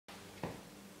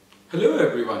Hello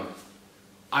everyone,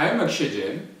 I am Akshay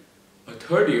Jain, a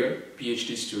third year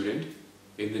PhD student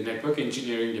in the Network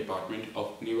Engineering Department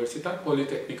of Universitat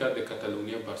Politécnica de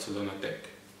Catalunya, Barcelona Tech.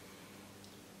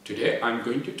 Today I am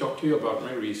going to talk to you about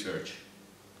my research,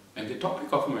 and the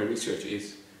topic of my research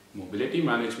is mobility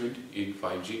management in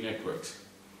 5G networks.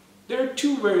 There are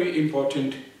two very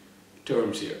important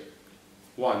terms here.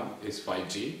 One is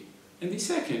 5G and the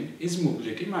second is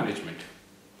mobility management.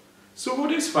 So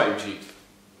what is 5G?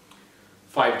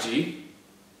 5G,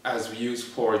 as we use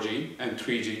 4G and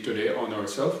 3G today on our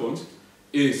cell phones,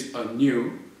 is a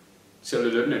new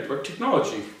cellular network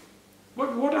technology.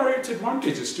 But what are its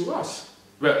advantages to us?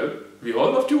 Well, we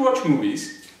all love to watch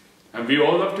movies and we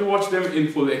all love to watch them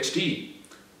in full HD.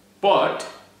 But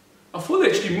a full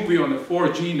HD movie on a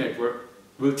 4G network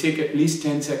will take at least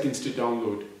 10 seconds to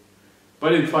download.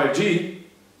 But in 5G,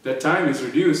 that time is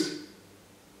reduced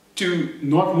to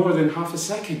not more than half a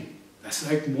second. That's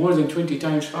like more than 20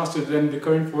 times faster than the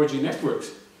current 4G networks.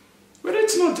 But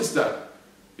it's not just that.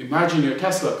 Imagine your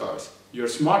Tesla cars, your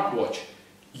smartwatch,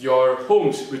 your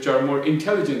homes which are more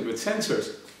intelligent with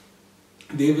sensors.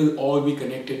 They will all be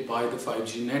connected by the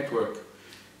 5G network.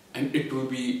 And it will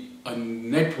be a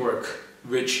network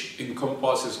which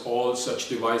encompasses all such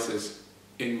devices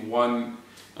in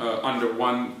under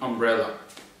one umbrella.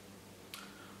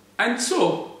 And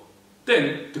so,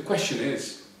 then the question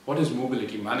is, what is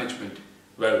mobility management?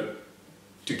 Well,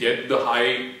 to get the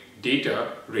high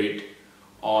data rate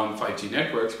on 5G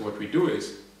networks, what we do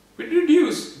is we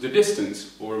reduce the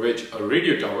distance over which a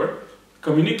radio tower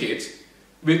communicates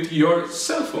with your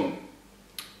cell phone.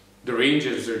 The range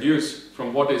is reduced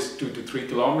from what is 2 to 3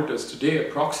 kilometers today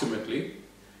approximately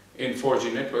in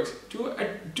 4G networks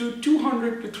to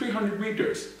 200 to 300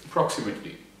 meters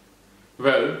approximately.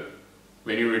 Well,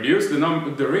 when you reduce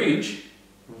the range,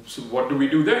 so what do we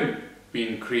do then? We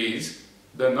increase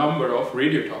the number of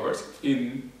radio towers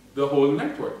in the whole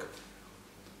network.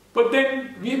 But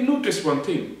then we have noticed one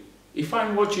thing. If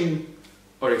I'm watching,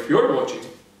 or if you're watching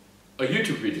a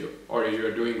YouTube video, or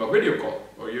you're doing a video call,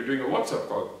 or you're doing a WhatsApp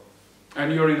call,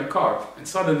 and you're in a car, and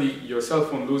suddenly your cell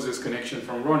phone loses connection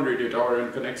from one radio tower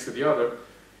and connects to the other,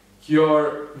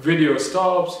 your video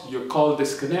stops, your call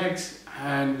disconnects,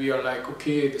 and we are like,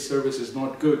 okay, the service is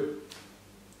not good.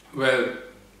 Well,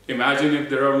 imagine if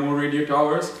there are more radio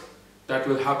towers, that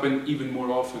will happen even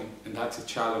more often, and that's a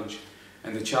challenge.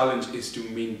 And the challenge is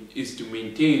to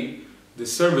maintain the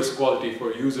service quality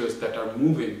for users that are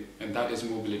moving, and that is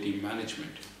mobility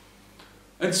management.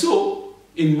 And so,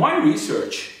 in my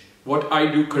research, what I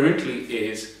do currently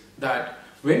is that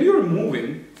when you're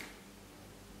moving,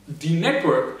 the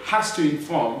network has to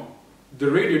inform the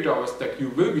radio towers that you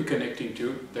will be connecting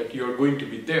to that you're going to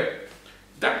be there.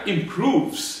 That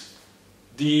improves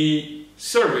the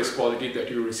service quality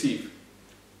that you receive.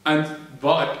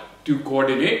 But to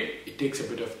coordinate, it takes a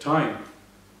bit of time.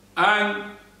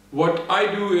 And what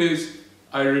I do is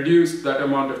I reduce that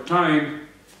amount of time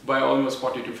by almost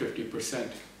 40 to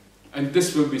 50%. And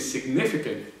this will be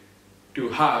significant to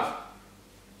have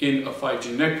in a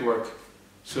 5G network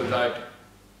so that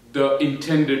the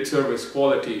intended service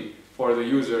quality for the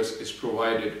users is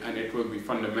provided, and it will be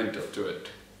fundamental to it.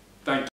 Thank you.